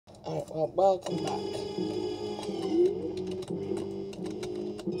Alright, well, welcome back.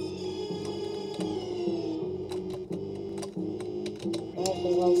 Now we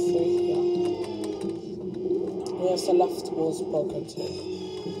can go through here. Yes, the left wall's broken too.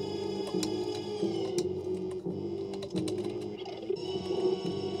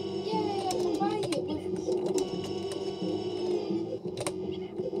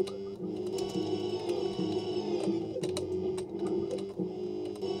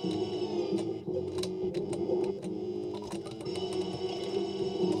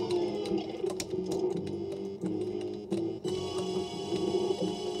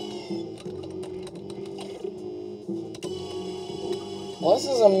 Well, this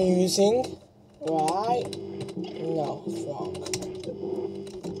is amusing, right? No, it's wrong.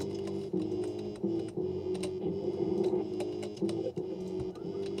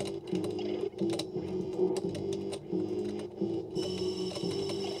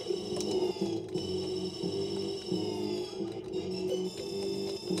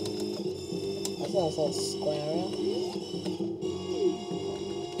 I think that's a square area.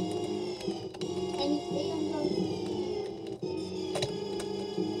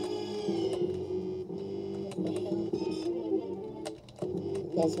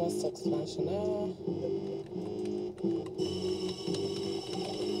 There's my sixth expansion there.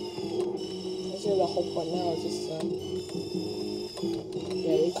 Actually, the whole point now is just,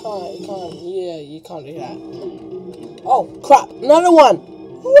 yeah, you can't do that. Oh, crap, another one!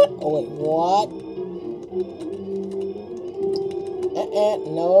 What? Oh, wait, what?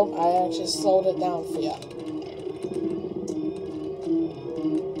 No, I actually slowed it down for you.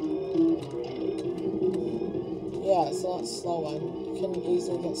 Yeah, it's a lot slower. You can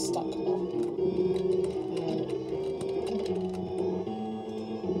easily get stuck now.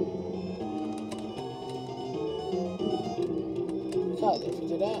 Because if you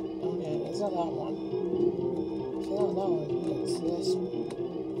do that, okay, it's not that one. It's not that one, it's this one.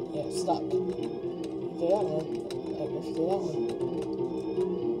 Yeah, it's stuck. If you do that one, like if you do that one,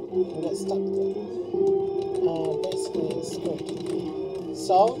 you can get stuck there. Basically it's good.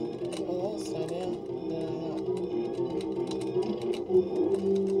 So, well, that's the idea.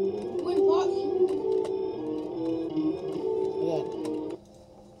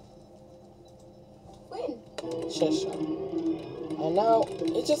 Shush. And now,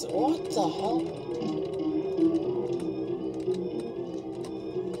 it just, what the hell?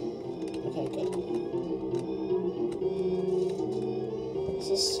 Okay, good. This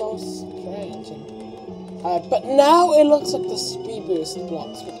is so strange. But now it looks like the speed boost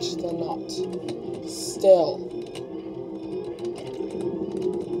blocks, which they're not. Still.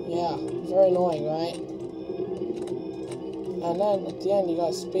 Yeah, very annoying, right? And then at the end you got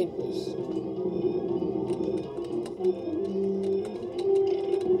a speed boost.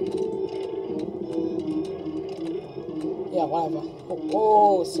 Yeah, whatever.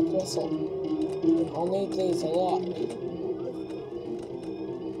 Oh, it's a missile. I'll need these a lot.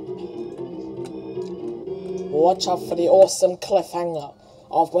 Watch out for the awesome cliffhanger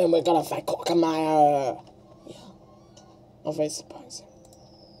of when we're gonna fight Kokomayo. Yeah. Not very surprising.